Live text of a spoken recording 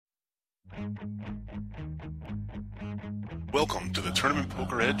Welcome to the Tournament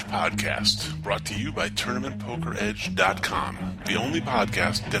Poker Edge podcast, brought to you by TournamentPokerEdge.com, the only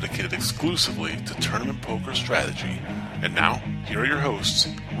podcast dedicated exclusively to tournament poker strategy. And now, here are your hosts,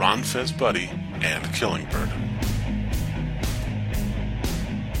 Ron Fez-Buddy and Killingbird.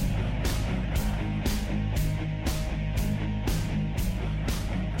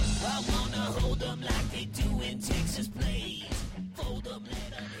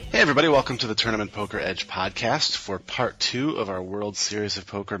 Hey everybody, welcome to the Tournament Poker Edge podcast for part 2 of our World Series of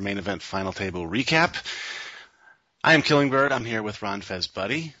Poker main event final table recap. I am Killingbird. I'm here with Ron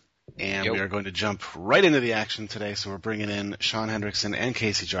Fez-Buddy, and we are going to jump right into the action today. So we're bringing in Sean Hendrickson and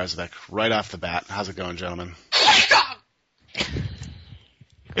Casey Jarzabek right off the bat. How's it going, gentlemen? I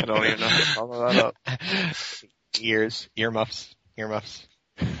don't even know how to follow that up. Earmuffs.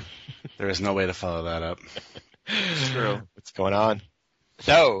 There is no way to follow that up. It's true. What's going on?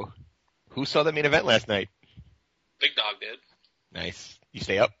 So, who saw the main event last night? Big Dog did. Nice. You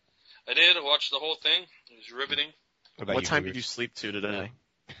stay up? I did. I watched the whole thing. It was riveting. What time did you sleep to today?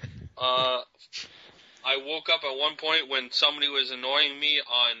 I woke up at one point when somebody was annoying me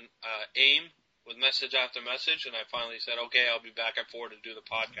on AIM with message after message, and I finally said, okay, I'll be back at 4 to do the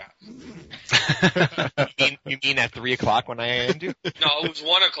podcast. you mean at 3 o'clock when I aimed you? No, it was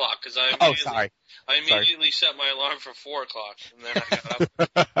 1 o'clock, because I immediately set my alarm for 4 o'clock, and then I got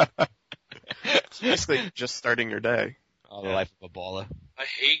up. It's basically just starting your day. Oh, the life of a baller. I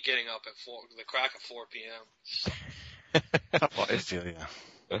hate getting up at the crack of 4 p.m. Well, I feel you.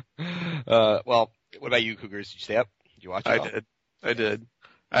 Well, what about you, Cougars? Did you stay up? Did you watch it? I did.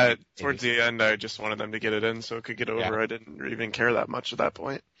 Towards the end, I just wanted them to get it in so it could get over. Yeah. I didn't even care that much at that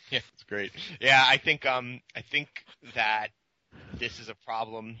point. Yeah, it's great. Yeah, I think that this is a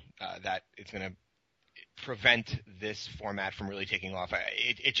problem that it's going to prevent this format from really taking off.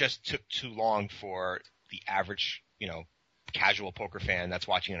 It just took too long for the average, casual poker fan that's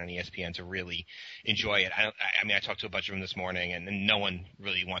watching it on ESPN to really enjoy it. I talked to a bunch of them this morning, and no one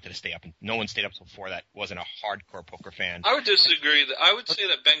really wanted to stay up. And no one stayed up till 4 that wasn't a hardcore poker fan. I would disagree. I would say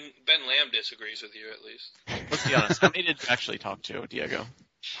that Ben Lamb disagrees with you at least. Let's be honest. How many did you actually talk to, Diego?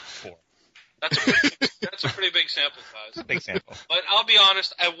 4. That's a pretty big sample size. It's a big sample. But I'll be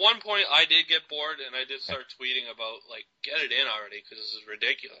honest, at one point I did get bored and I did start tweeting about, get it in already because this is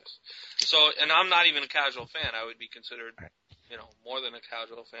ridiculous. So, and I'm not even a casual fan. I would be considered, more than a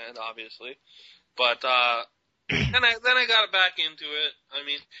casual fan, obviously. But, then I got back into it. I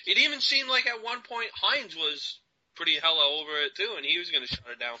mean, it even seemed like at one point Hines was pretty hella over it too, and he was going to shut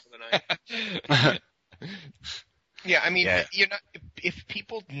it down for the night. Yeah, you're not. If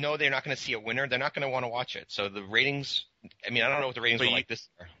people know they're not going to see a winner, they're not going to want to watch it. So the ratings. I don't know what the ratings were like this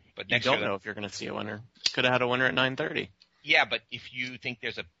year, but next year. You don't know if you're going to see a winner. Could have had a winner at 9:30. Yeah, but if you think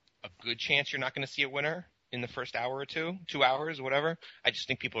there's a good chance you're not going to see a winner in the first hour or 2 hours, whatever, I just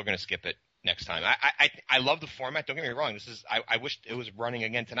think people are going to skip it next time. I love the format. Don't get me wrong. I wish it was running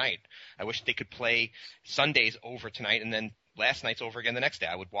again tonight. I wish they could play Sundays over tonight and then last night's over again the next day.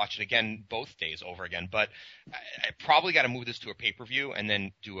 I would watch it again both days over again. But I probably got to move this to a pay-per-view and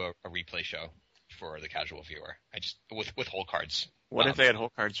then do a replay show for the casual viewer. With hole cards. What if they had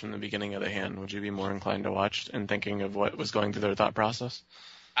hole cards from the beginning of the hand? Would you be more inclined to watch and thinking of what was going through their thought process?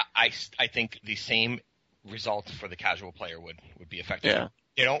 I think the same result for the casual player would be effective. Yeah.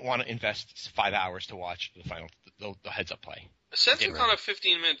 They don't want to invest 5 hours to watch the heads-up play. Since it's on a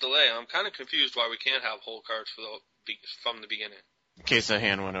 15-minute delay, I'm kind of confused why we can't have hole cards from the beginning. In case a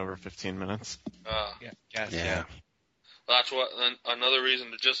hand went over 15 minutes. Yeah. That's another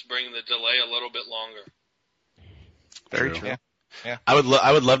reason to just bring the delay a little bit longer. Very true. Yeah.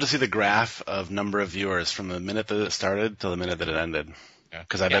 I would love to see the graph of number of viewers from the minute that it started till the minute that it ended.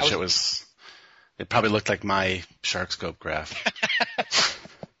 Because I bet you it probably looked like my SharkScope graph.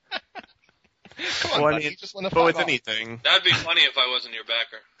 Come on, buddy. You just won the but with $5. anything. That'd be funny if I wasn't your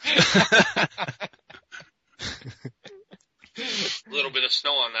backer. A little bit of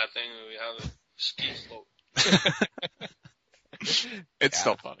snow on that thing, and we have a ski slope. It's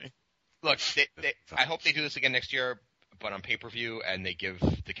still funny. Look, I hope they do this again next year, but on pay-per-view, and they give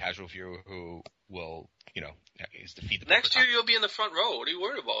the casual viewer who will, is defeat the next year you'll be in the front row. What are you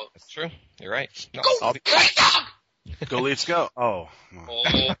worried about? That's true. You're right. No, go, right dog! Go Leafs, go. Oh.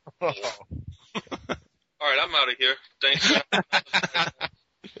 All right, I'm out of here. Thanks.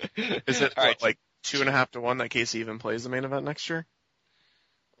 Is it like 2.5 to 1 that Casey even plays the main event next year?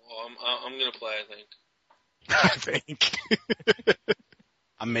 Well, I'm gonna play. I think.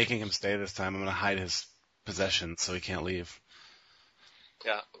 I'm making him stay this time. I'm gonna hide his possessions so he can't leave.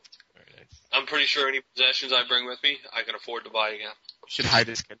 Yeah. I'm pretty sure any possessions I bring with me, I can afford to buy again. Should hide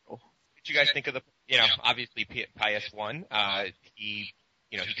his Kindle. did you guys think of the, obviously Pius won. He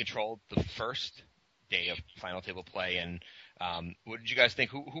controlled the first day of final table play. And what did you guys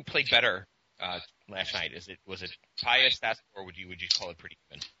think? Who played better last night? Was it Pius, or would you call it pretty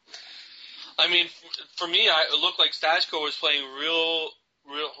even? I mean, for me, it looked like Stashko was playing real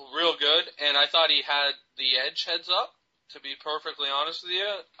good, and I thought he had the edge heads up. To be perfectly honest with you,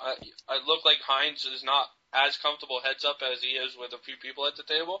 I look like Hines is not as comfortable heads up as he is with a few people at the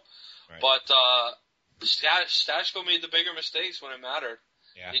table. Right. But Stashko made the bigger mistakes when it mattered.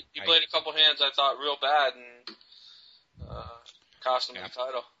 Yeah, he played a couple hands I thought real bad and cost him the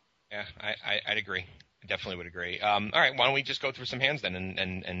title. Yeah, I'd agree. I definitely would agree. All right, why don't we just go through some hands then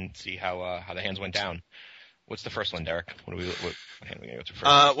and see how the hands went down. What's the first one, Derek? What hand are we gonna go through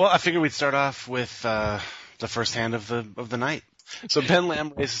first? Well, I figured we'd start off with the first hand of the night. So Ben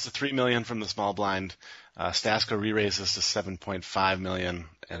Lamb raises to $3 million from the small blind. Stashko re-raises to $7.5 million,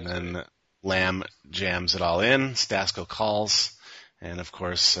 and then Lamb jams it all in. Stashko calls, and of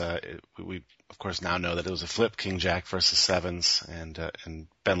course we now know that it was a flip, King Jack versus sevens, and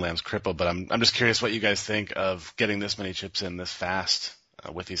Ben Lamb's crippled. But I'm just curious what you guys think of getting this many chips in this fast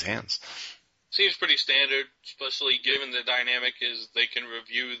with these hands. Seems pretty standard, especially given the dynamic is they can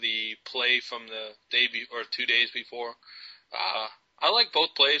review the play from the day or 2 days before. I like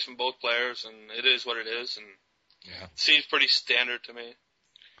both plays from both players, and it is what it is, and it seems pretty standard to me.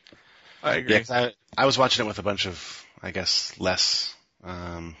 I agree. Yeah, I was watching it with a bunch of, I guess, less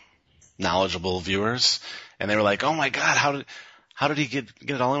knowledgeable viewers, and they were like, "Oh my God, how did he get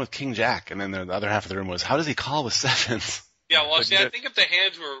it all in with King Jack?" And then the other half of the room was, "How does he call with sevens?" Yeah, well, see, I think if the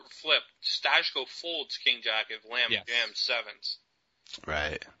hands were flipped, Stashko folds King Jack if Lamb jams sevens.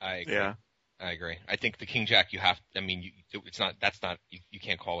 Right. I agree. Yeah. I agree. I think the King Jack you can't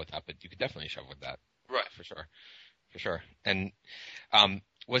call with that, but you could definitely shove with that. Right. For sure. And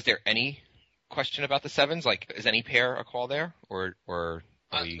was there any question about the sevens? Like, is any pair a call there, or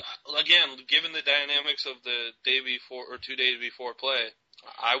again, given the dynamics of the day before or 2 days before play,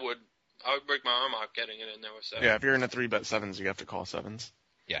 I would break my arm out getting it in there with sevens. Yeah, if you're in a 3-bet sevens, you have to call sevens.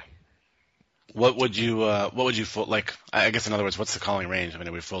 Yeah. What would you fold? Like, I guess in other words, what's the calling range? I mean,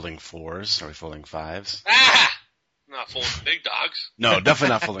 are we folding fours? Are we folding fives? I'm not folding big dogs. No,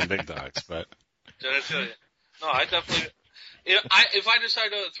 definitely not folding big dogs. But did I tell you? No, I definitely. If I decide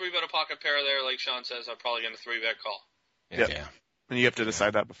to 3-bet a pocket pair there, like Sean says, I'm probably going to 3-bet call. yeah. And you have to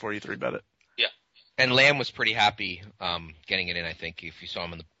decide that before you 3-bet it. Yeah. And Lamb was pretty happy getting it in. I think if you saw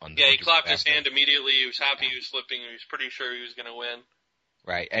him on the he clapped his hand immediately. He was happy. He was flipping. He was pretty sure he was going to win.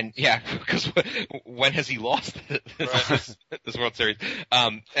 Right, and because when has he lost this World Series?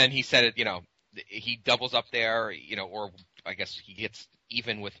 And he said it, he doubles up there, or I guess he gets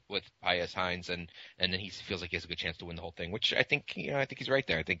even with Pius Hines, and then he feels like he has a good chance to win the whole thing. Which I think he's right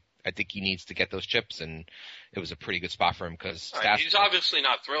there. I think he needs to get those chips, and it was a pretty good spot for him because he's obviously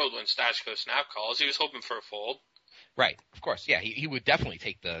not thrilled when Stashko snap calls. He was hoping for a fold. Right, of course, yeah, he would definitely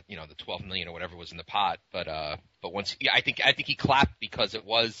take the the $12 million or whatever was in the pot, but once I think he clapped because it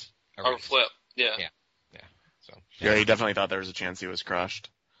was a flip, yeah. So he definitely thought there was a chance he was crushed.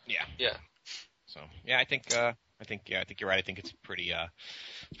 Yeah. So I think you're right. I think it's pretty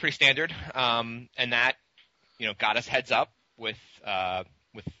standard, and that got us heads up with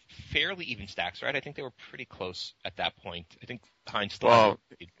fairly even stacks, right? I think they were pretty close at that point. I think Hines still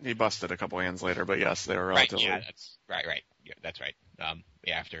he busted a couple hands later, but yes, they were relatively. Right, yeah, that's right. Yeah, that's right.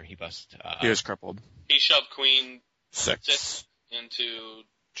 After he bust, he was crippled. He shoved Queen 6 into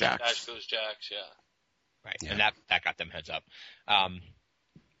Jacks. Stashko's Jacks, yeah. Right, yeah. And that got them heads up.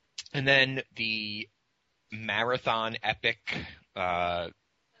 And then the marathon epic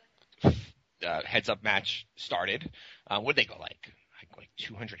heads up match started. What did they go like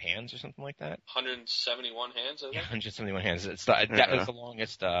 200 hands or something like that? 171 hands, I think. Yeah, 171 hands. That was the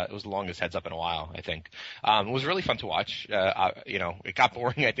longest. It was the longest heads up in a while, I think. It was really fun to watch. It got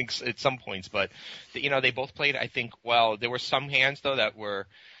boring, I think, at some points, but they both played, I think, well. There were some hands though that were,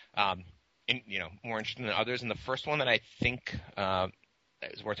 more interesting than others. And the first one that I think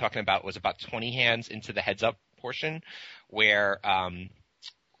we're talking about was about 20 hands into the heads up portion, where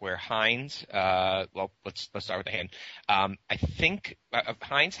Hines, let's start with the hand. I think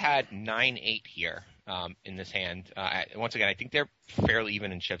Hines had 9-8 here in this hand. Once again, I think they're fairly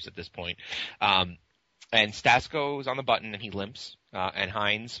even in chips at this point. And Stashko is on the button and he limps, and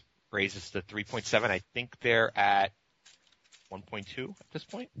Hines raises to 3.7. I think they're at 1.2 at this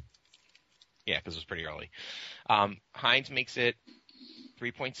point. Yeah, because it was pretty early. Hines makes it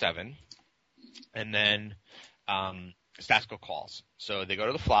 3.7, and then Stashko calls. So they go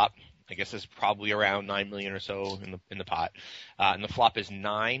to the flop, I guess there's probably around 9 million or so in the pot. And the flop is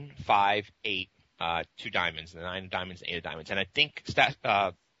 9, 5, 8, 2 diamonds, the 9 diamonds, 8 of diamonds. And I think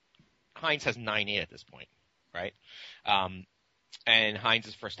Heinz has 9-8 at this point, right? And Heinz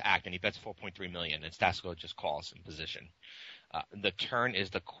is first to act, and he bets 4.3 million, and Stasko just calls in position. The turn is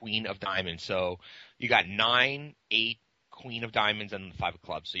the queen of diamonds. So you got 9, 8, queen of diamonds, and the 5 of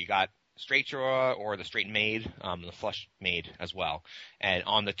clubs. So you got straight draw or the straight made, the flush made as well. And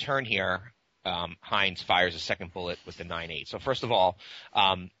on the turn here, Heinz fires a second bullet with the 9-8. So first of all,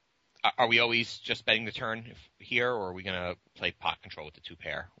 are we always just betting the turn here, or are we going to play pot control with the 2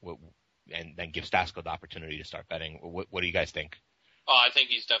 pair and then give Stasko the opportunity to start betting? What do you guys think? I think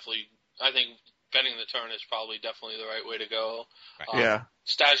betting the turn is probably definitely the right way to go. Right. Yeah.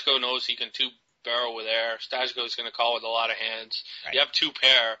 Stasko knows he can 2-barrel with air. Stasko is going to call with a lot of hands. Right. You have 2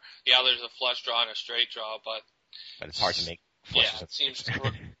 pair. Yeah, there's a flush draw and a straight draw, but it's hard to make flushes. Yeah, it seems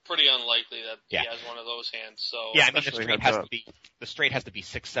pretty unlikely that Yeah. he has one of those hands. So Yeah, I mean the straight has to be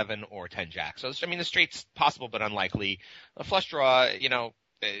 6, 7, or 10 jack. So I mean the straight's possible but unlikely. A flush draw,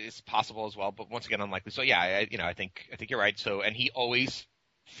 is possible as well, but once again unlikely. So yeah, I think you're right. So and he always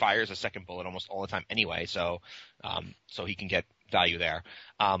fires a second bullet almost all the time anyway. So he can get value there.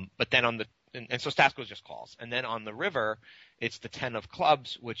 But then so Stasko just calls, and then on the river it's the 10 of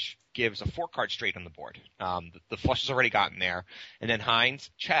clubs, which gives a 4-card straight on the board. The flush has already gotten there, and then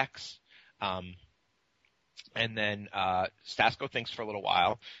Heinz checks. And then Stasko thinks for a little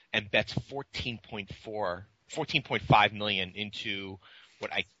while and bets 14.5 million into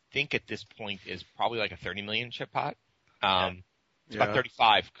what I think at this point is probably like a 30 million chip pot. It's about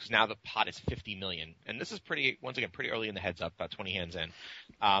 35 because now the pot is 50 million. And this is pretty early in the heads up, about 20 hands in.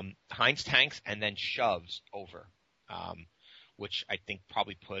 Heinz tanks and then shoves over, which I think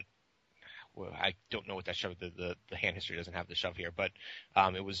probably I don't know what that shove, the hand history doesn't have the shove here, but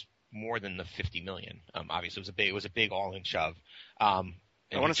it was more than the 50 million. Obviously it was a big all-in shove. I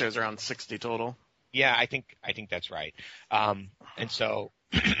want to say it was around 60 total. Yeah, I think that's right. And so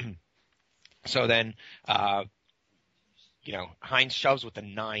then Heinz shoves with the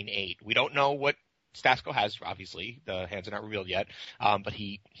 9-8. We don't know what Stasko has. Obviously, the hands are not revealed yet. But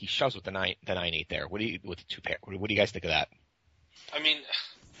he shoves with the 9-8 there. With the 2 pair? What do you guys think of that? I mean,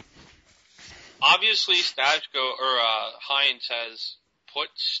 obviously Stasko or Heinz has put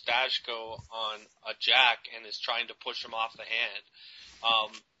Stasko on a jack and is trying to push him off the hand.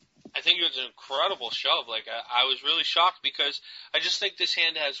 I think it was an incredible shove. Like, I was really shocked because I just think this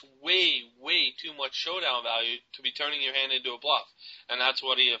hand has way, way too much showdown value to be turning your hand into a bluff. And that's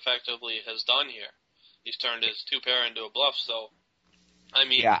what he effectively has done here. He's turned his 2 pair into a bluff. So, I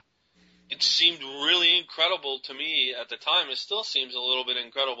mean, It seemed really incredible to me at the time. It still seems a little bit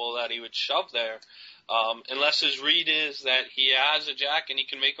incredible that he would shove there. Unless his read is that he has a jack and he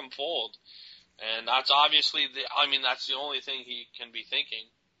can make him fold. And that's obviously that's the only thing he can be thinking.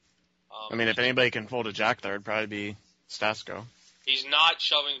 If anybody can fold a jack there, it'd probably be Stasko. He's not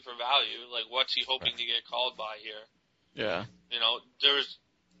shoving for value. Like, what's he hoping to get called by here? Yeah.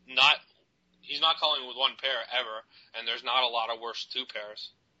 He's not calling with 1 pair ever, and there's not a lot of worse 2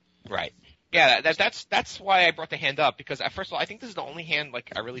 pairs. Right. Yeah, that's why I brought the hand up, because first of all, I think this is the only hand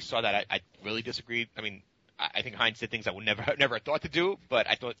I really saw that I really disagreed. I mean, I think Heinz did things I would never thought to do, but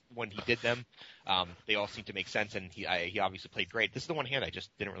I thought when he did them, they all seemed to make sense, and he obviously played great. This is the one hand I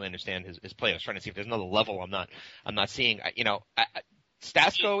just didn't really understand his play. I was trying to see if there's another level I'm not seeing.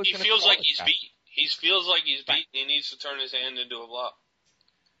 Stasko. He feels like he's beat. He feels like he's beat. He needs to turn his hand into a bluff.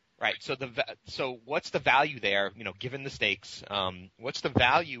 Right. So what's the value there? Given the stakes, what's the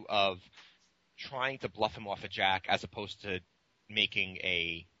value of trying to bluff him off a jack as opposed to making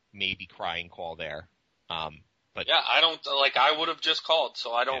a maybe crying call there? But yeah, I would have just called,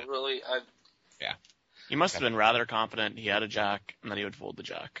 so I don't really. Yeah. He must have been rather confident he had a jack and that he would fold the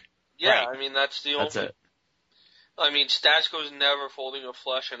jack. Yeah, Right. I mean that's the only. That's it. I mean, Stasko's never folding a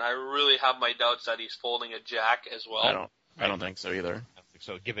flush, and I really have my doubts that he's folding a jack as well. I don't think so either.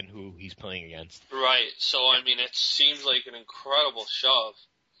 So given who he's playing against. Right. So I mean, it seems like an incredible shove.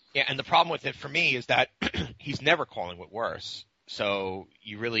 Yeah, and the problem with it for me is that he's never calling with worse. So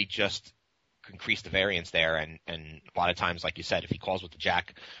you really just increase the variance there, and a lot of times, like you said, if he calls with the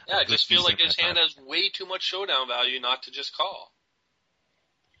jack. Yeah, I just feel like his hand has way too much showdown value not to just call.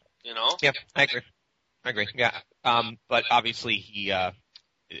 Yeah, I agree. Yeah. But obviously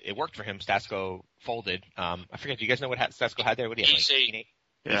it worked for him. Stasko folded. I forget. Do you guys know what Stasko had there? What do you have? Ace-8.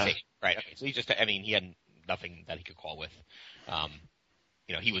 Yeah. Ace-8. Right. Okay. So he had nothing that he could call with.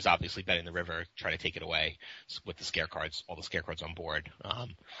 He was obviously betting the river, trying to take it away with the scare cards, all the scare cards on board.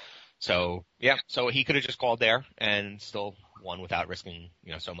 So he could have just called there and still won without risking,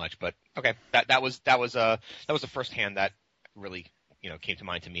 so much. But okay, that was the first hand that really, came to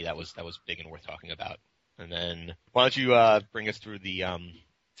mind to me. That was big and worth talking about. And then why don't you bring us through the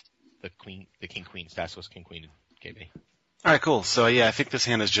king queen, Staskos king queen, KB. All right, cool. So yeah, I think this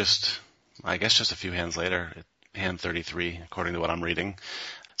hand is just a few hands later, hand 33, according to what I'm reading.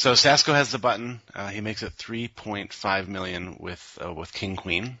 So Stasko has the button. He makes it 3.5 million with king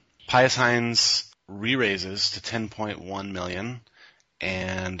queen. Pius Hines re-raises to 10.1 million,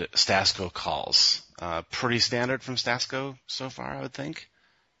 and Stasko calls. Pretty standard from Stasko so far, I would think.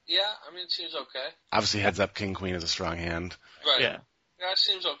 Yeah, I mean, it seems okay. Obviously, heads up, king queen is a strong hand. Right. Yeah. Yeah, it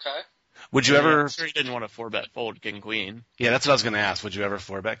seems okay. Would you ever? I'm sure he didn't want to 4-bet fold king queen. Yeah, that's what I was going to ask. Would you ever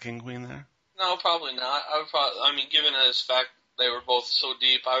 4-bet king queen there? No, probably not. Given this fact they were both so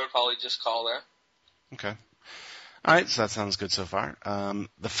deep, I would probably just call there. Okay. All right, so that sounds good so far.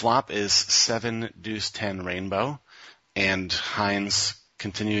 The flop is 7 deuce 10 rainbow, and Hines,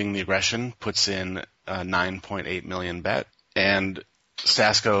 continuing the aggression, puts in a 9.8 million bet, and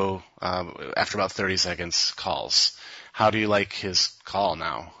Stasko, after about 30 seconds, calls. How do you like his call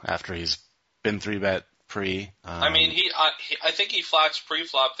now after he's been 3-bet pre? I think he flats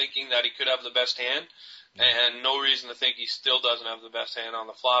pre-flop thinking that he could have the best hand, and no reason to think he still doesn't have the best hand on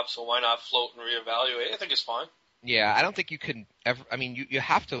the flop, so why not float and reevaluate? I think it's fine. Yeah, I don't think you could ever. I mean, you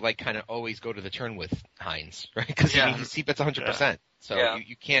have to kind of always go to the turn with Hines, right? Because he bets 100%, so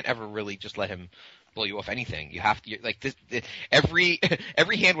you can't ever really just let him blow you off anything. You have to every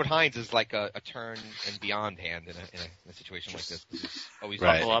hand with Hines is like a turn and beyond hand in a situation like this. Always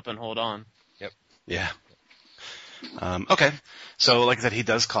buckle up and hold on. Yep. Yeah. Okay. So, like I said, he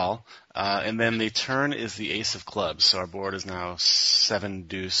does call, and then the turn is the ace of clubs. So our board is now 7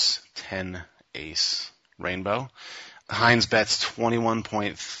 deuce 10 ace rainbow. Hines bets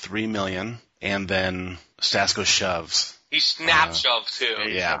 21.3 million, and then Stasko shoves. He snap shoved too.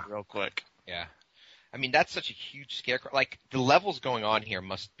 Yeah. Real quick. Yeah. I mean, that's such a huge scarecrow. Like, the levels going on here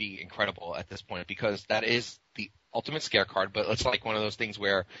must be incredible at this point, because that is the ultimate scare card, but it's like one of those things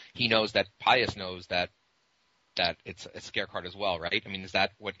where he knows that Pius knows that it's a scare card as well, right? I mean, is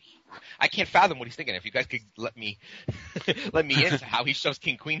that what I can't fathom what he's thinking. If you guys could let me into how he shoves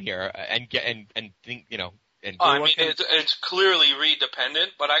king queen here and think, and it's clearly read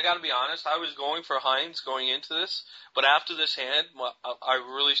dependent, but I got to be honest, I was going for Hines going into this, but after this hand, I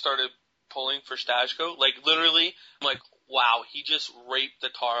really started pulling for Stasko. Like, literally, I'm like, wow, he just raped the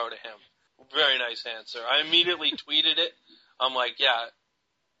tar out of him. Very nice answer. I immediately tweeted it. I'm like, yeah,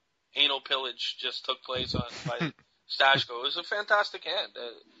 anal pillage just took place by Stasko. It was a fantastic hand.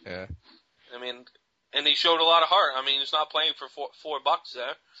 Yeah. I mean, and he showed a lot of heart. I mean, he's not playing for $4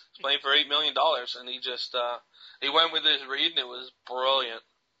 there. He's playing for $8 million, and he just he went with his read, and it was brilliant.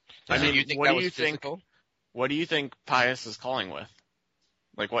 I mean, you think what that do was you physical? think? What do you think Pius is calling with?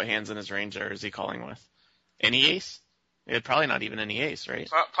 Like, what hands in his range there is he calling with? Any ace? Probably not even any ace, right?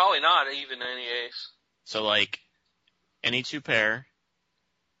 Probably not even any ace. So, like, any 2-pair,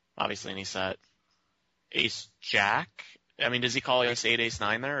 obviously any set. Ace jack? I mean, does he call ace 8, ace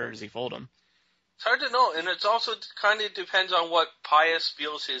 9 there, or does he fold him? It's hard to know, and it's also kind of depends on what Pius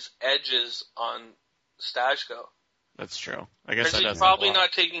feels his edge is on Stasko. That's true. I guess that he's does probably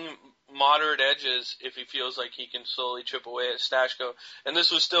not taking moderate edges if he feels like he can slowly chip away at Stasko. And this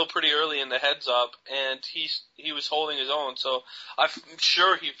was still pretty early in the heads up, and he was holding his own, so I'm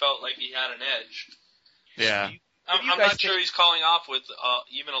sure he felt like he had an edge. Yeah. I'm not sure he's calling off with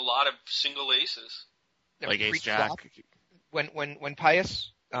even a lot of single aces. Like ace jack. When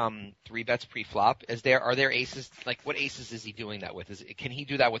Pius 3-bets pre-flop, are there aces? Like, what aces is he doing that with? Can he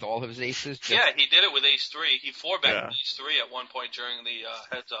do that with all of his aces? Yeah, he did it with ace 3. He 4-bet with ace 3 at one point during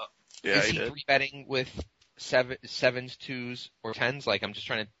the heads up. Yeah, is he 3-betting with sevens, 2s, or 10s? Like, I'm just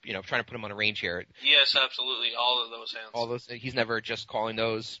trying to put him on a range here. Yes, absolutely, all of those hands. All those. He's never just calling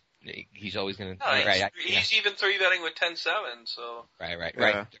those. He's always going to. He's even 3-betting with 10-7. So. Right.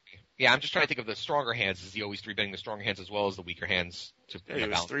 Yeah, I'm just trying to think of the stronger hands. Is he always 3-betting the stronger hands as well as the weaker hands? He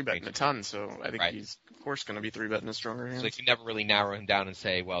was 3-betting a ton, so I think he's of course going to be 3-betting the stronger hands. So you can never really narrow him down and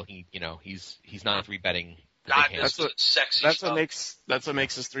say, well, he's not 3-betting. That's what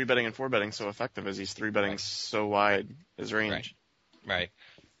makes his 3-betting and 4-betting so effective, is he's 3-betting so wide his range. Right.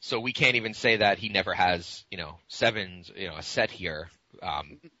 So we can't even say that he never has, sevens, a set here.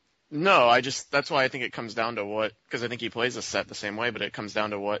 No, that's why I think it comes down to because I think he plays a set the same way, but it comes down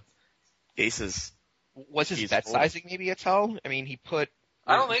to what aces. Was his bet sizing maybe a tell? I mean, he put.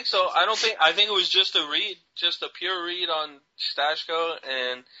 I don't think so. I think it was just a read, just a pure read on Stasko,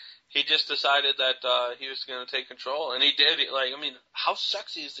 and he just decided that he was going to take control, and he did. Like, I mean, how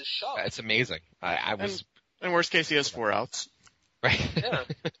sexy is this shot? It's amazing. I was. In worst case, he has 4 outs. Right.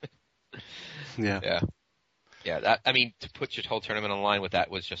 Yeah. Yeah. That, I mean, to put your whole tournament on line with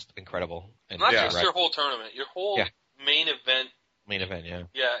that was just incredible. And Not Yeah, just your whole tournament, your whole main event. main event, yeah.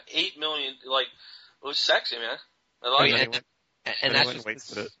 Yeah, 8 million. Like, it was sexy, man. I I like mean, it. and that's Anyone just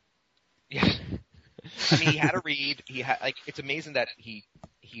wasted it. Yeah. I mean, he had a read. He had it's amazing that he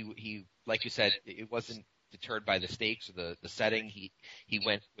like you said, it wasn't deterred by the stakes or the setting. He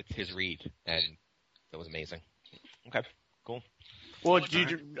went with his read, and that was amazing. Okay, cool. Well, I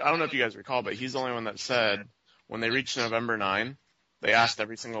don't know if you guys recall, but he's the only one that said when they reached November 9, they asked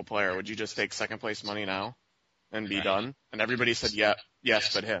every single player, would you just take second place money now and be done? And everybody said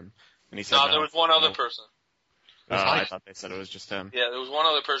yes, but him. And he said No, no. there was one other person. I thought they said it was just him. Yeah, there was one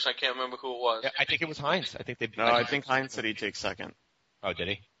other person. I can't remember who it was. Yeah, I think it was Hines. I think they. No, I think Hines said he'd take second. Oh, did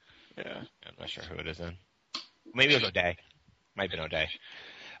he? Yeah. I'm not sure who it is then. Maybe it was O'Day. Might have been O'Day.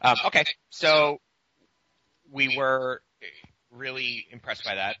 Okay, so we were really impressed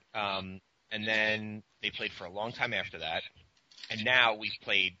by that. And then they played for a long time after that. And now we've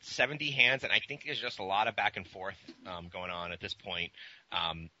played 70 hands, and I think there's just a lot of back and forth going on at this point.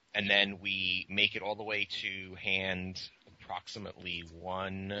 And then we make it all the way to hand approximately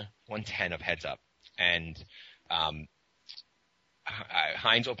 110 of heads up. And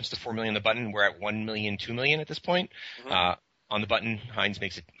Hines opens to 4 million on the button. We're at 1 million, 2 million at this point. Mm-hmm. On the button, Hines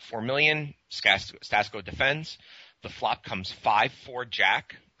makes it 4 million. Stasko defends. The flop comes 5-4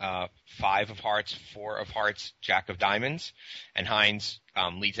 Jack, 5 of hearts, 4 of hearts, Jack of diamonds, and Hines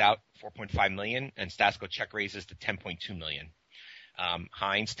leads out 4.5 million, and Stasko check raises to 10.2 million.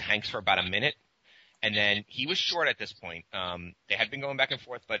 Hines tanks for about a minute, and then he was short at this point. They had been going back and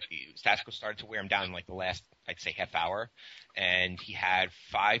forth, but Stasko started to wear him down in like the last, I'd say, half hour, and he had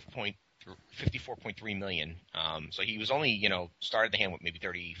 54.3 million. So he was only, started the hand with maybe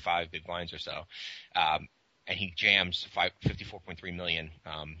 35 big blinds or so. And he jams 54.3 million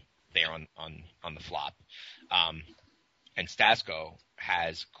there on the flop. And Stasko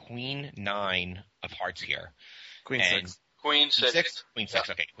has Queen 9 of hearts here. Queen 6. Queen 6. Queen 6,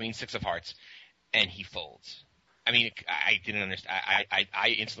 okay. Queen 6 of hearts. And he folds. I mean, I didn't understand. I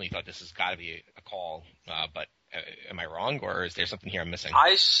instantly thought this has got to be a call, but am I wrong, or is there something here I'm missing?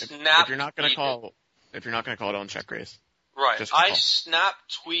 I snapped. If you're not going to call, don't check raise. Right. Just I call. snap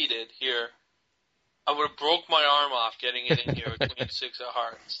tweeted here. I would have broke my arm off getting it in here with Queen 6 of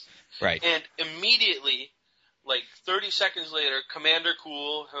hearts. Right. And immediately, like 30 seconds later, Commander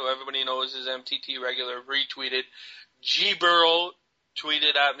Cool, who everybody knows is MTT regular, retweeted. G. Burrow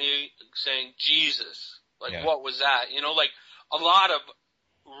tweeted at me saying, Jesus. Like, what was that? Like a lot of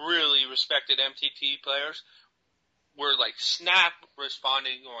really respected MTT players were like snap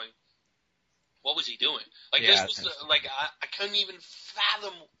responding going, what was he doing? Like, this was like, I couldn't even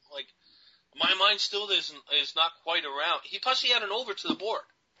fathom, like, my mind still is not quite around. Plus he had an over to the board.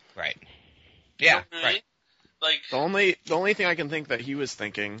 Right. Yeah. You know right. Like The only thing I can think that he was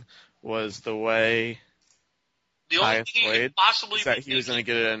thinking was the way the only Highest thing he played could possibly is that be he was going to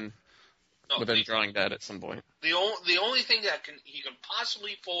thinking- get it in no, within the- drawing dead at some point. The only thing that he can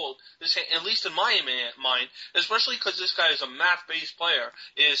possibly fold, this hand, at least in my mind, especially because this guy is a math-based player,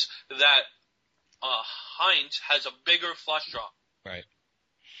 is that Hines has a bigger flush draw. Right.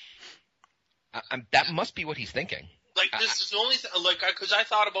 That must be what he's thinking. Like, this is the only thing, like, because I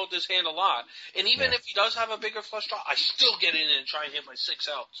thought about this hand a lot. And even if he does have a bigger flush draw, I still get in and try and hit my 6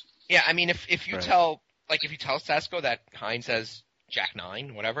 outs. Yeah, I mean, if you tell Stasko that Hines has Jack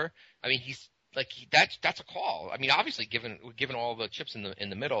 9, whatever, I mean, he's like, that's a call. I mean, obviously, given all the chips in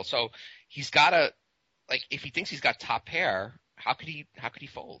the middle, so he's got to, like, if he thinks he's got top pair, how could he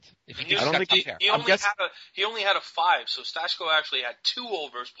fold? If he thinks he's got top pair. He only had a 5, so Stashko actually had 2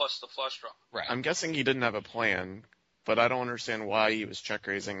 overs plus the flush draw. Right. I'm guessing he didn't have a plan, but I don't understand why he was check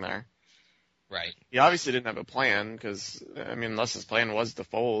raising there. Right. He obviously didn't have a plan because, I mean, unless his plan was to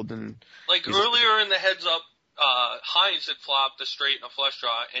fold and like earlier in the heads up, Hines had flopped a straight and a flush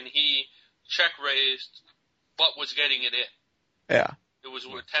draw, and he check raised, but was getting it in. Yeah. It was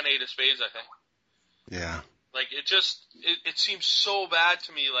with 10-8 of spades, I think. Yeah. Like, it seems so bad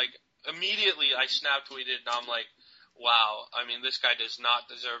to me. Like, immediately I snap tweeted, and I'm like, wow, I mean, this guy does not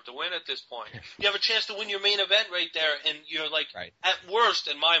deserve to win at this point. You have a chance to win your main event right there, and you're like, at worst,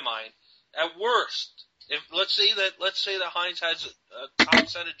 in my mind, at worst, let's say that Hines has a top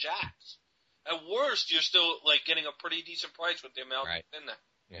set of jacks. At worst, you're still like getting a pretty decent price with the amount in there.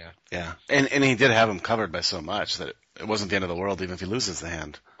 Yeah. Yeah. And he did have him covered by so much that it wasn't the end of the world even if he loses the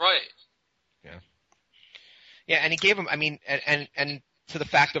hand. Right. Yeah. Yeah, and he gave him, I mean, and to the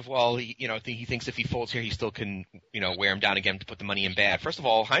fact of, well, he thinks if he folds here, he still can, wear him down again to put the money in bad. First of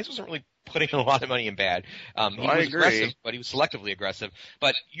all, Hines wasn't really putting a lot of money in bad. He was aggressive, but he was selectively aggressive.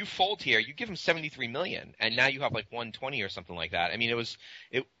 But you fold here, you give him $73 million, and now you have like 120 or something like that. I mean,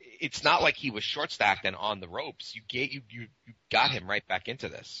 it's not like he was short stacked and on the ropes. You got him right back into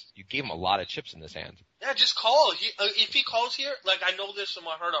this. You gave him a lot of chips in this hand. Yeah, just call. If he calls here, like I know this in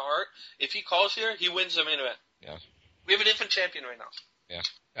my heart of heart, if he calls here, he wins the main event. Yeah. We have a different champion right now. Yeah.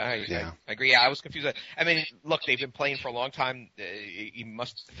 I agree. Yeah, I was confused. I mean, look, they've been playing for a long time. He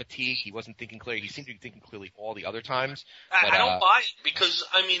must fatigue. He wasn't thinking clearly. He seemed to be thinking clearly all the other times. I don't buy it because,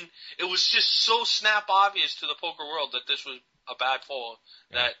 I mean, it was just so snap obvious to the poker world that this was a bad fold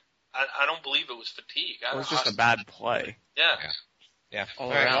that I don't believe it was fatigue. It was just a bad play. Yeah.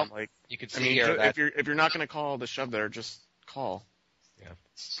 All around. Like, you could see here that if you're not going to call the shove there, just call. Yeah.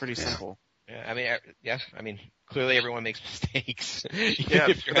 It's pretty simple. Yeah, I mean, clearly everyone makes mistakes. Yeah,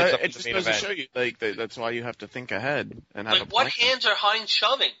 it just goes to show you, like, that's why you have to think ahead and have a plan. What hands are Hines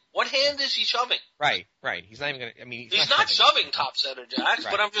shoving? What hand is he shoving? Right. He's not even going to, I mean, he's not shoving top setter jacks,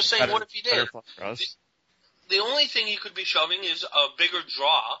 but I'm just saying, what if he did? The only thing he could be shoving is a bigger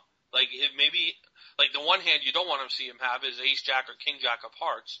draw. Like, like the one hand you don't want to see him have is ace jack or king jack of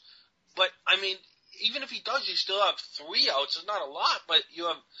hearts. But, I mean, even if he does, you still have 3 outs. It's not a lot, but you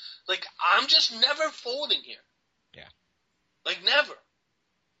have, like, I'm just never folding here. Yeah. Like, never.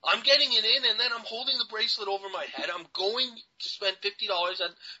 I'm getting it in, and then I'm holding the bracelet over my head. I'm going to spend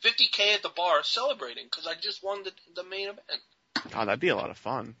 $50K at the bar celebrating because I just won the main event. Oh, that'd be a lot of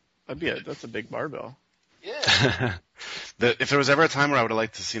fun. That's a big barbell. Yeah. If there was ever a time where I would have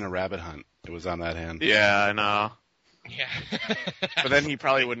liked to have seen a rabbit hunt, it was on that hand. Yeah, I know. Yeah. But then he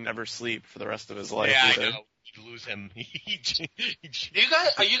probably would never sleep for the rest of his life. Yeah, either. I know. You'd lose him.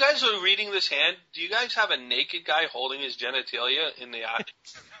 Are you guys reading this hand? Do you guys have a naked guy holding his genitalia in the eye?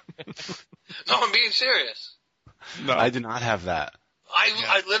 No, I'm being serious. No, I do not have that.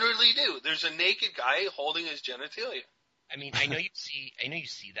 I literally do. There's a naked guy holding his genitalia. I mean, I know you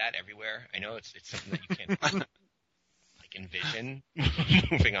see that everywhere. I know it's something that you can't like envision.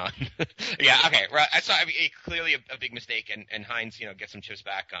 Moving on. Yeah, okay. Right. I mean, clearly a big mistake, and Hines, gets some chips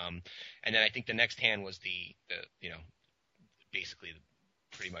back. And then I think the next hand was the basically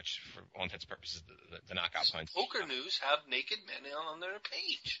pretty much for all intents and purposes the knockout punch. Poker News have naked men on their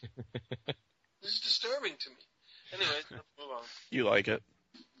page. This is disturbing to me. Anyway, let's move on. You like it?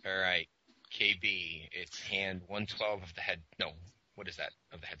 All right. KB, it's hand 112 of the head. No, what is that?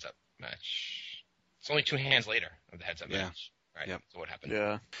 Of the heads up match. It's only 2 hands later of the heads up match. Right. Yep. So what happened?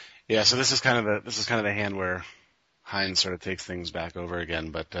 Yeah. So this is kind of the hand where Hines sort of takes things back over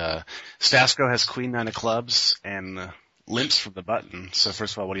again. But Stasko has queen 9 of clubs and limps from the button. So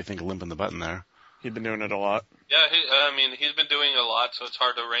first of all, what do you think of limping the button there? He's been doing it a lot. Yeah, he's been doing it a lot, so it's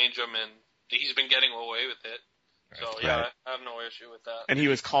hard to range him, and he's been getting away with it. So, I have no issue with that. And he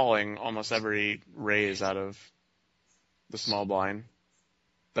was calling almost every raise out of the small blind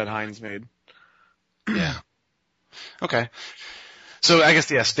that Hines made. Yeah. Okay. So I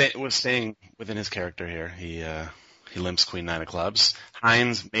guess, was staying within his character here. He limps queen 9 of clubs.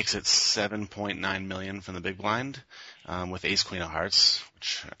 Hines makes it $7.9 million from the big blind, with ace queen of hearts,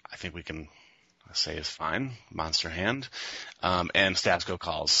 which I think we can say is fine. Monster hand. And Stasko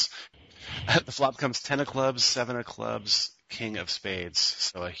calls. The flop comes 10 of clubs, 7 of clubs, king of spades.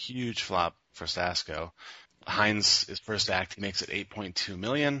 So a huge flop for Stasko. Hines, his first act, he makes it $8.2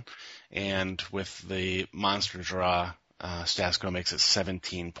 million. And with the monster draw, Stasko makes it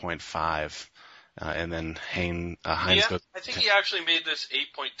 17.5. And then Hines goes. I think he actually made this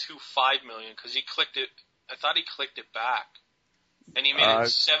 8.25 million because he clicked it. I thought he clicked it back, and he made it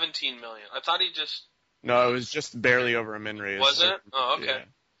 17 million. I thought he just. No, it was just barely over a min raise. Was it? Oh, okay. Yeah.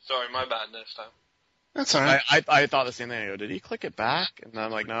 Sorry, my bad next time. That's all right. I thought the same thing. I go, did he click it back? And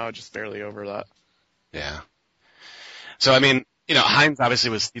I'm like, no, just barely over that. Yeah. So I mean, Hines obviously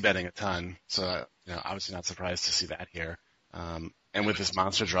was c-betting a ton, so obviously not surprised to see that here. And with this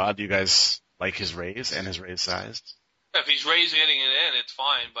monster draw, do you guys like his raise and his raise size? If he's raising it in, it's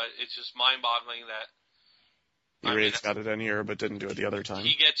fine, but it's just mind-boggling that Got it in here, but didn't do it the other time.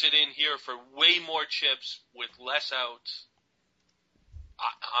 He gets it in here for way more chips with less outs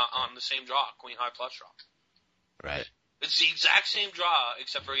on the same draw, queen high flush draw. Right. It's the exact same draw,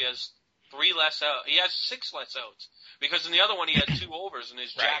 except for he has 3 less outs. He has 6 less outs because in the other one he had 2 overs and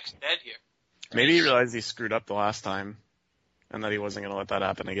his jack's dead here. Maybe he realized he screwed up the last time, and that he wasn't going to let that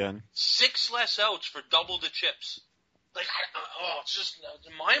happen again. 6 less outs for double the chips. Like, it's just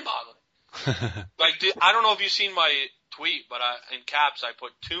mind-boggling. Like, I don't know if you've seen my tweet, but in caps I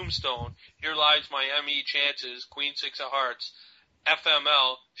put tombstone. Here lies my ME chances. Queen 6 of hearts.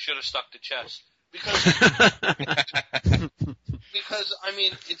 FML should have stuck to chess. Because, I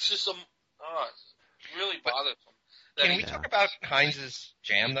mean, it's just it's really bothersome. Can we talk about Heinz's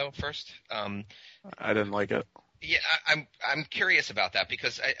jam though first? I didn't like it. Yeah, I'm curious about that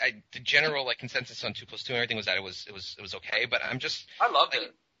because the general like consensus on 2+2 and everything was that it was okay, but I'm just I loved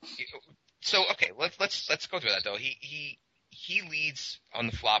it. So okay, let's go through that though. He leads on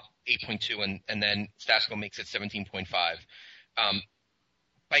the flop 8.2 and then Stasko makes it 17.5.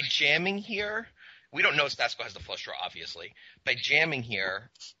 By jamming here, we don't know if Stasko has the flush draw obviously. By jamming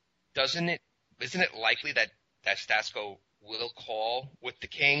here, isn't it likely that Stasko will call with the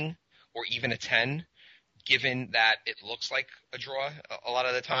king or even a 10, given that it looks like a draw a lot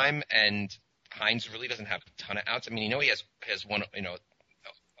of the time, and Heinz really doesn't have a ton of outs. I mean, he has one,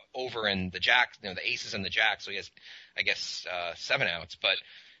 over in the jack, the aces and the jack, so he has, I guess, 7 outs. But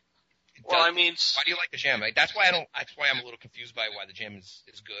why do you like the jam? That's why I'm a little confused by why the jam is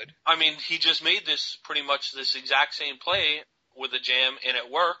good. I mean, he just made this pretty much this exact same play with the jam, and it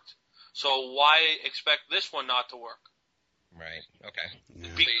worked. So why expect this one not to work? Right. Okay.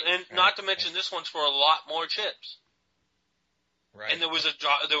 And not to mention this one's for a lot more chips. Right. And there was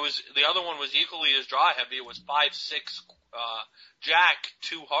the other one was equally as draw heavy. It was 5-6 jack,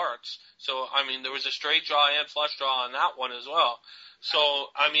 2 hearts. So I mean there was a straight draw and flush draw on that one as well. So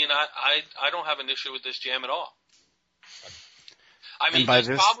I mean I don't have an issue with this jam at all. I mean he's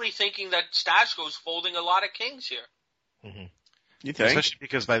probably thinking that Stasko's folding a lot of kings here. Mm-hmm. You think? Especially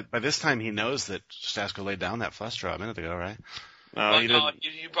because by this time he knows that Stasko laid down that flush draw a minute ago, right?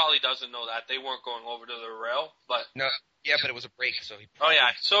 He probably doesn't know that. They weren't going over to the rail, but no, yeah, but it was a break, so he.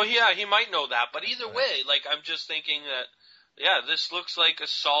 He might know that. But either way, like I'm just thinking that, this looks like a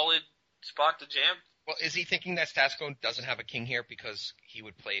solid spot to jam. Well, is he thinking that Stasko doesn't have a king here because he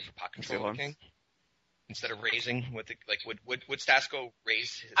would play for pot control with king instead of raising with the, like would Stasko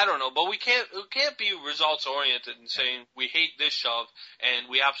raise his... I don't know, but we can't be results oriented and saying we hate this shove and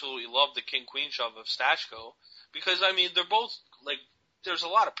we absolutely love the king queen shove of Stasko, because I mean they're both like there's a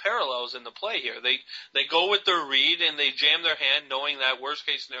lot of parallels in the play here. They go with their read and they jam their hand knowing that worst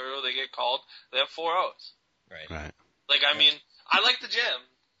case scenario they get called, they have 4 outs. Right. Like I mean, I like the jam.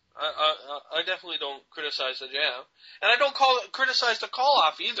 I definitely don't criticize the jam, and I don't criticize the call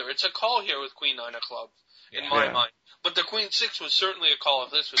off either. It's a call here with Queen 9 of clubs in my mind, but the Queen 6 was certainly a call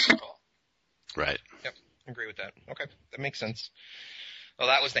if this was a call. Right. Yep, agree with that. Okay, that makes sense. Well,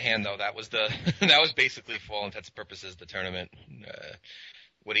 that was the hand though. That was basically for all intents and purposes the tournament.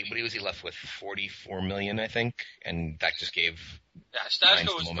 What was he left with? 44 million, I think, and that just gave. Yeah,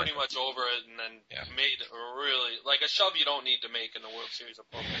 Stasko was pretty much over it, and then made a really like a shove you don't need to make in the World Series of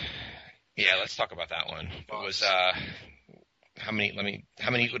Poker. Yeah, let's talk about that one. It was how many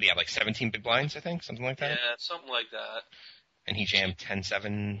would he have? Like 17 big blinds, I think, something like that. Yeah, something like that. And he jammed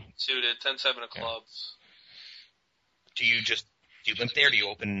 10-7 suited, 10-7 of clubs. Do you limp there? Do you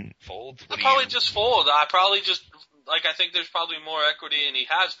open fold? Just fold. I think there's probably more equity, and he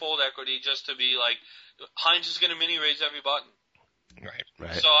has fold equity just to be like, Heinz is going to mini raise every button.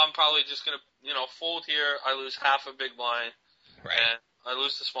 Right. So I'm probably just going to, fold here. I lose half a big blind. Right. And I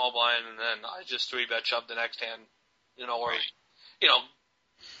lose the small blind, and then I just 3-bet shove the next hand.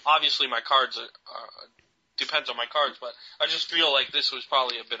 Obviously my cards depends on my cards, but I just feel like this was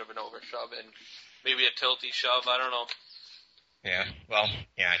probably a bit of an overshove and maybe a tilty shove. I don't know. Yeah, well,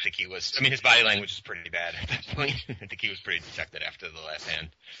 I think he was. I mean, his body language is pretty bad at that point. I think he was pretty dejected after the last hand.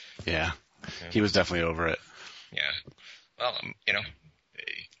 Yeah. He was definitely over it. Yeah. Well,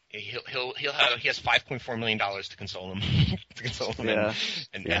 he has $5.4 million to console him.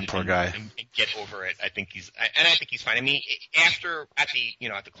 And poor guy. And get over it. I think he's fine. I mean,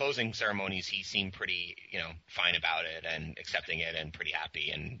 at the closing ceremonies, he seemed pretty, fine about it and accepting it and pretty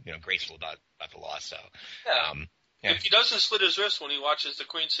happy and, graceful about the loss. So, yeah. If he doesn't slit his wrist when he watches the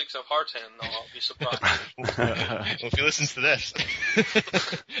Queen 6 of hearts hand, though, I'll be surprised. Well, if he listens to this.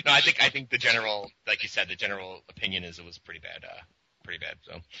 No, I think the general, like you said, the general opinion is it was pretty bad.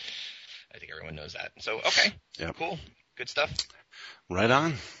 So I think everyone knows that. So, okay. Yep. Cool. Good stuff. Right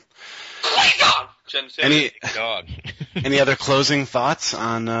on. Any other closing thoughts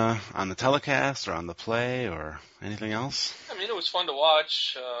on the telecast or on the play or anything else? I mean, it was fun to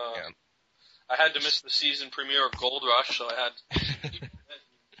watch. I had to miss the season premiere of Gold Rush, so I had.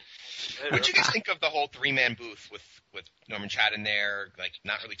 What'd you guys think of the whole 3-man booth with Norman Chad in there, like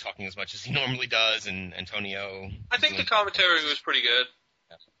not really talking as much as he normally does, and Antonio? I think the commentary was pretty good.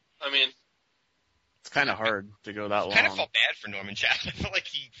 Yeah. I mean, it's kind of hard to go that long. I kind of felt bad for Norman Chad. I felt like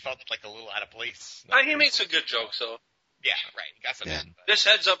he felt like a little out of place. He made some good jokes, though. Yeah, right. He got some in. This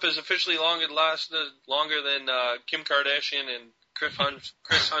heads up is officially longer than Kim Kardashian and Chris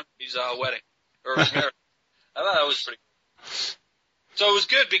Huntley's wedding or his marriage. I thought that was pretty cool. So it was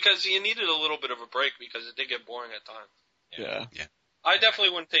good because you needed a little bit of a break because it did get boring at times. Yeah. I definitely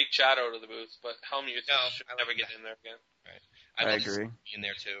wouldn't take Chad out of the booth, but Helmuth should I never like get that. in there again. Right. I agree. Be in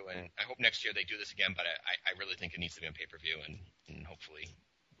there too, and I hope next year they do this again. But I really think it needs to be on pay-per-view, and hopefully.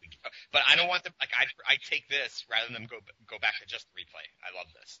 But I don't want them like I take this rather than them go back to just the replay. I love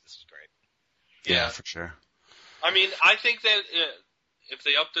this. This is great. Yeah, for sure. I mean, I think that if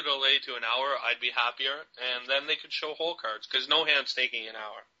they upped the delay to an hour, I'd be happier, and then they could show whole cards because no hand's taking an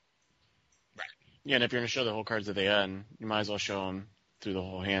hour. Right. Yeah, and if you're going to show the whole cards at the end, you might as well show them through the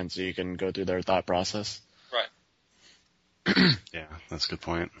whole hand so you can go through their thought process. Right. Yeah, that's a good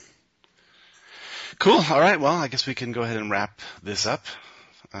point. Cool. All right. Well, I guess we can go ahead and wrap this up.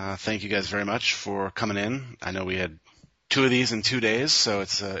 Thank you guys very much for coming in. I know we had 2 of these in 2 days, so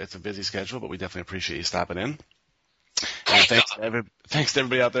it's a busy schedule, but we definitely appreciate you stopping in. And thanks to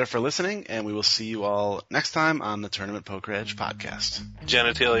everybody out there for listening, and we will see you all next time on the Tournament Poker Edge podcast.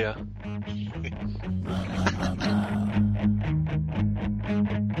 Genitalia.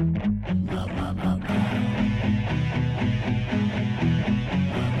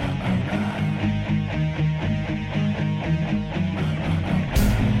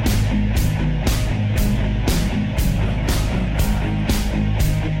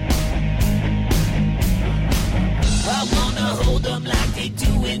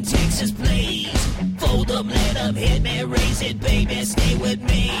 In Texas, please. Fold them, let them hit me, raise it, baby, stay with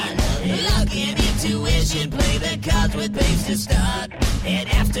me. Lock in intuition, play the cards with babes to start. And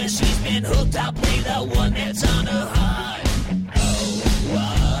after she's been hooked, I'll play the one that's on her heart. Oh,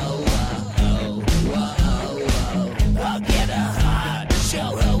 whoa, whoa, whoa, whoa. I'll get her heart,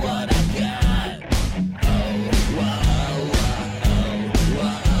 show her what I got. Oh, whoa, whoa,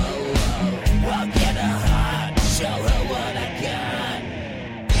 whoa, whoa. I'll get her heart, show her what I got.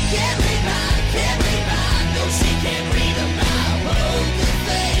 Can't read mine, no she can't read a mile. Poker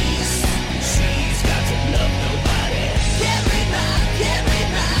face, she's got to love nobody. Can't read mine,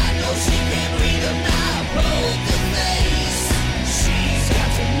 no she can't read a mile. Poker face, she's got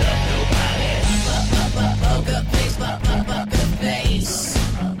to love nobody. Poker face, poker face.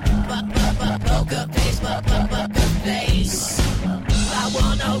 Poker face, poker face. I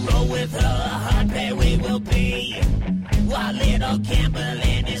wanna roll with her, a hard pair we will be. While little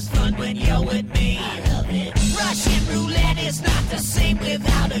gambling is fun when you're with me. I love it. Russian roulette is not the same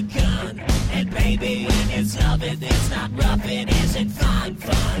without a gun. And baby, when it's love, it's not rough, it isn't fun.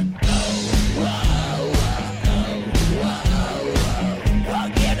 Oh, whoa, whoa, whoa, whoa. I'll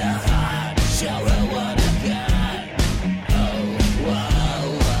get her heart, show her what I got. Oh, whoa,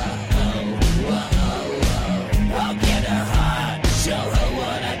 whoa, whoa, whoa. I'll get her heart, show her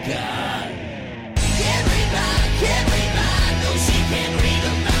what I got. Can't read mine, no she can't read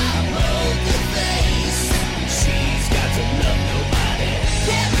a mile. Poker face, she's got to love nobody.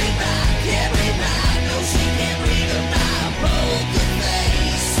 Can't read mine, no she can't read a mile. Poker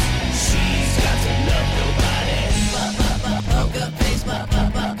face, she's got to love nobody. Poker face,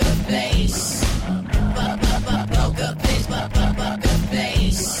 poker face. Poker face, poker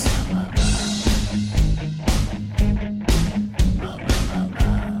face.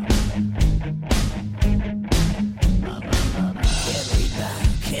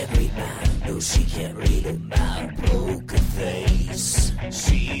 Can't read mine, no she can't read a mile. Poker face,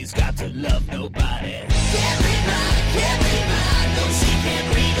 she's got to love nobody. Can't read mine, no she can't